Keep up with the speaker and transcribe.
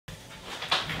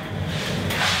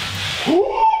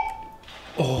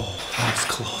Oh, that was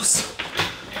close.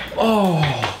 Oh.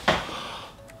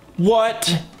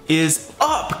 What is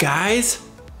up, guys?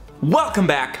 Welcome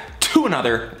back to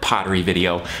another pottery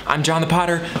video. I'm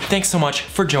Jonthepotter. Thanks so much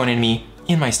for joining me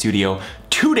in my studio.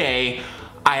 Today,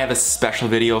 I have a special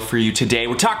video for you today.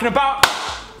 We're talking about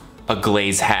a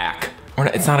glaze hack. Or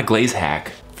it's not a glaze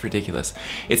hack. It's ridiculous.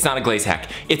 It's not a glaze hack.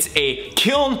 It's a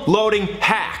kiln loading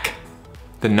hack.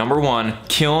 The #1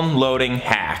 kiln loading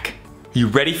hack. You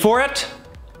ready for it?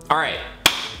 All right.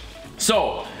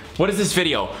 So, what is this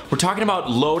video? We're talking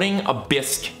about loading a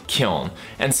bisque kiln.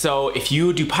 And so if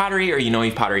you do pottery or you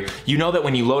know pottery, you know that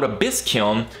when you load a bisque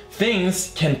kiln,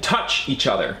 things can touch each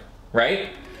other, right?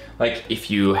 Like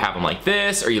if you have them like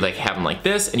this, or you like have them like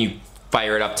this, and you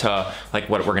fire it up to, like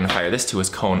what we're gonna fire this to is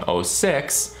cone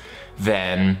 06,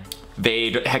 then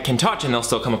they can touch and they'll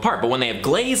still come apart. But when they have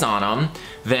glaze on them,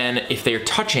 then if they're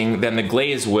touching, then the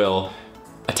glaze will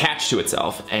attach to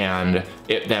itself and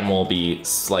it then will be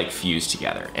like fused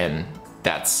together, and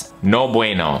that's no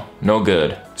bueno, no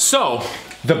good. So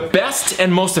the best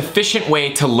and most efficient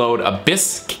way to load a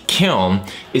bisque kiln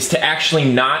is to actually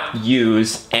not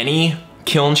use any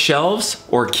kiln shelves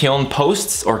or kiln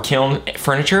posts or kiln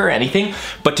furniture or anything,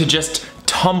 but to just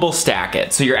tumble stack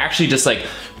it. So you're actually just like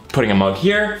putting a mug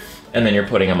here, and then you're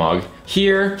putting a mug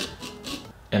here,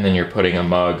 and then you're putting a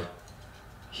mug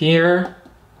here,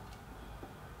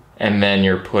 and then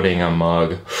you're putting a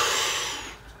mug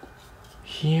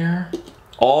here,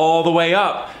 all the way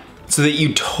up, so that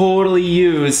you totally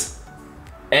use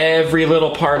every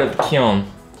little part of the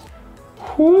kiln.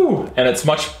 Whew. And it's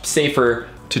much safer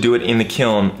to do it in the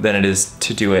kiln than it is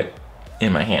to do it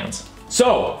in my hands.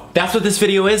 So that's what this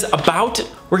video is about.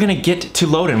 We're gonna get to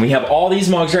loading. We have all these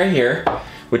mugs right here,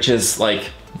 which is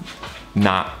like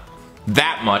not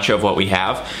that much of what we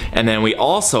have. And then we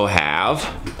also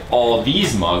have all of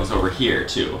these mugs over here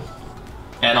too.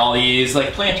 And all these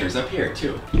like planters up here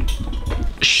too.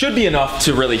 Should be enough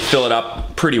to really fill it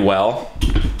up pretty well.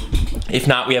 If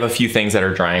not, we have a few things that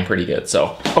are drying pretty good,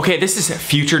 so. Okay, this is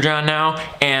Future John now,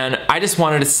 and I just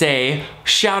wanted to say,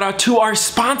 shout out to our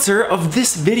sponsor of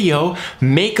this video,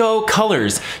 Mocha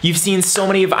Colors. You've seen so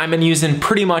many I've been using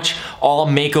pretty much all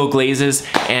Mocha glazes,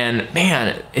 and man,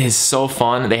 it is so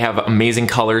fun. They have amazing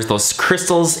colors. Those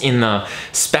crystals in the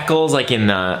speckles, like in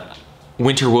the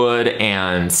Winterwood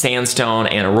and Sandstone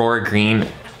and Aurora Green,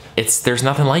 there's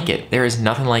nothing like it. There is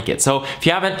nothing like it. So if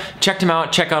you haven't checked them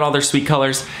out, check out all their sweet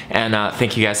colors, and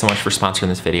thank you guys so much for sponsoring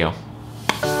this video.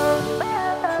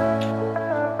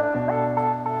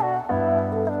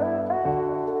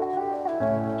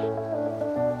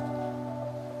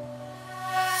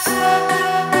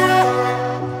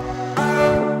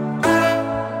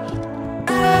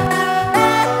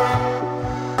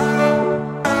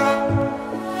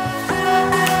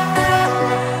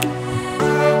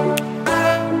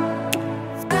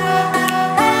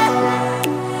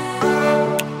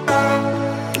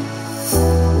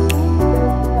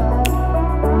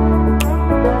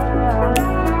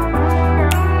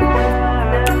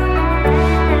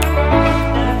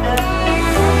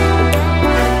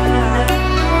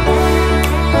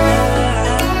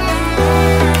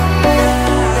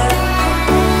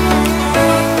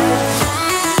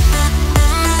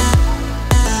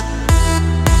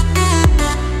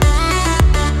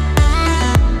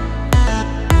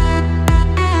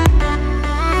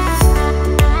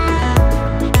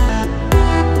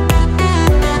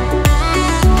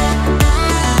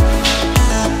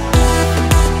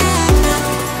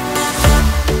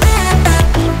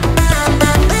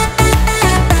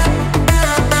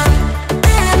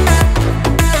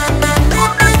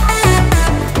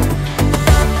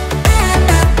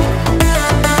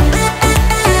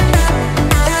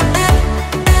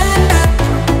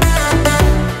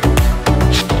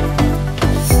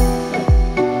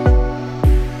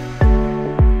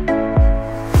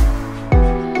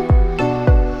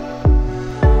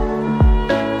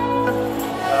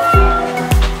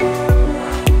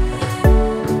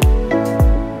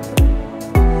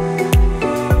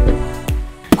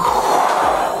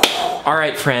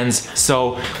 Alright friends,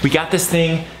 so we got this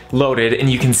thing loaded, and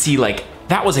you can see like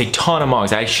that was a ton of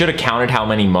mugs. I should have counted how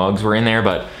many mugs were in there,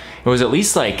 but it was at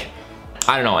least like,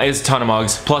 I don't know, it was a ton of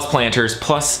mugs, plus planters,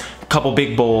 plus a couple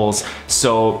big bowls.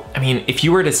 So, I mean, if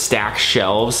you were to stack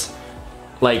shelves,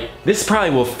 like this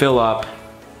probably will fill up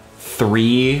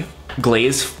 3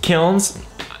 glaze kilns.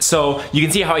 So you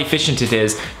can see how efficient it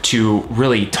is to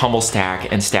really tumble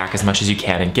stack and stack as much as you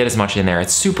can and get as much in there.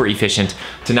 It's super efficient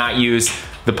to not use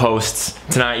the posts,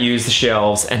 to not use the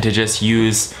shelves, and to just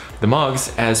use the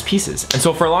mugs as pieces. And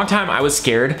so for a long time, I was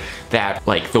scared that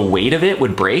like the weight of it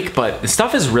would break, but the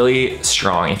stuff is really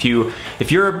strong. If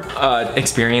you're an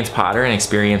experienced potter and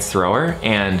experienced thrower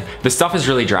and the stuff is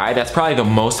really dry, that's probably the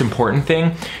most important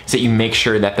thing, is that you make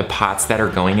sure that the pots that are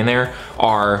going in there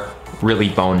are really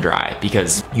bone dry,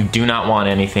 because you do not want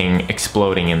anything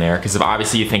exploding in there, because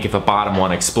obviously you think if a bottom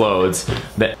one explodes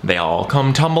that they all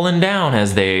come tumbling down,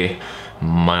 as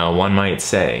one might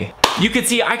say. You could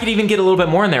see I could even get a little bit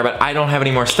more in there, but I don't have any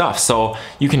more stuff, so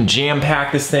you can jam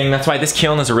pack this thing. That's why this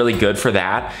kiln is really good for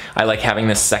that. I like having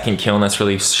this second kiln that's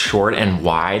really short and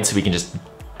wide, so we can just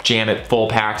jam it full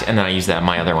packed, and then I use that in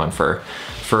my other one for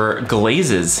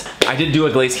glazes. I did do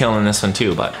a glaze kiln in this one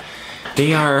too, but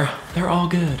they're all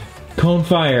good. Cone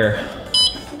fire,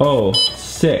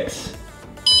 6,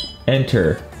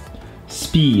 enter,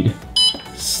 speed,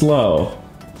 slow,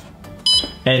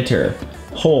 enter,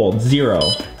 hold, 0,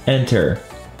 enter,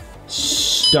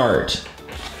 start.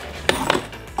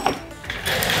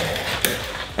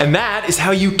 And that is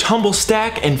how you tumble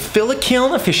stack and fill a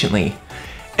kiln efficiently.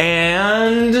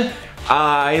 And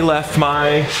I left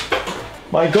my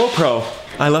GoPro.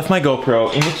 I left my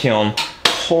GoPro in the kiln.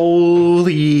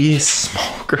 Holy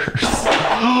smokers.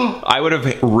 I would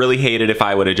have really hated if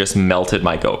I would have just melted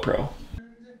my GoPro.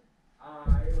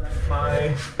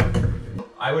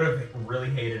 I would have really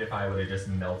hated if I would have just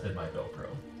melted my GoPro.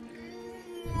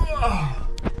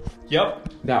 Yep,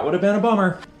 that would have been a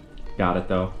bummer. Got it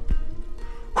though.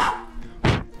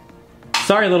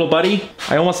 Sorry, little buddy.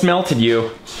 I almost melted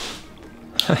you.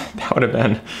 That would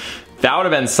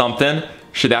have been something.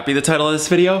 Should that be the title of this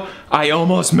video? I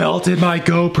almost melted my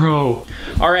GoPro.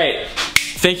 All right.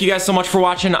 Thank you guys so much for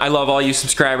watching. I love all you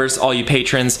subscribers, all you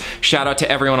patrons. Shout out to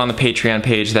everyone on the Patreon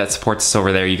page that supports us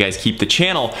over there. You guys keep the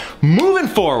channel moving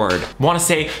forward. Want to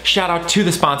say shout out to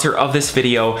the sponsor of this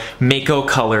video, Mako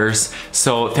Colors.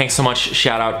 So thanks so much,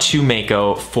 shout out to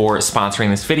Mako for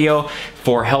sponsoring this video,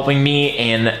 for helping me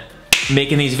in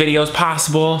making these videos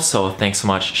possible. So thanks so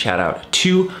much, shout out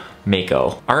to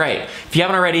Mako. All right, if you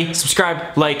haven't already,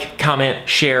 subscribe, like, comment,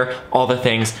 share, all the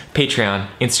things, Patreon,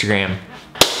 Instagram.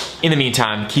 In the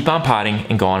meantime, keep on potting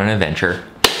and go on an adventure.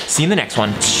 See you in the next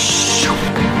one.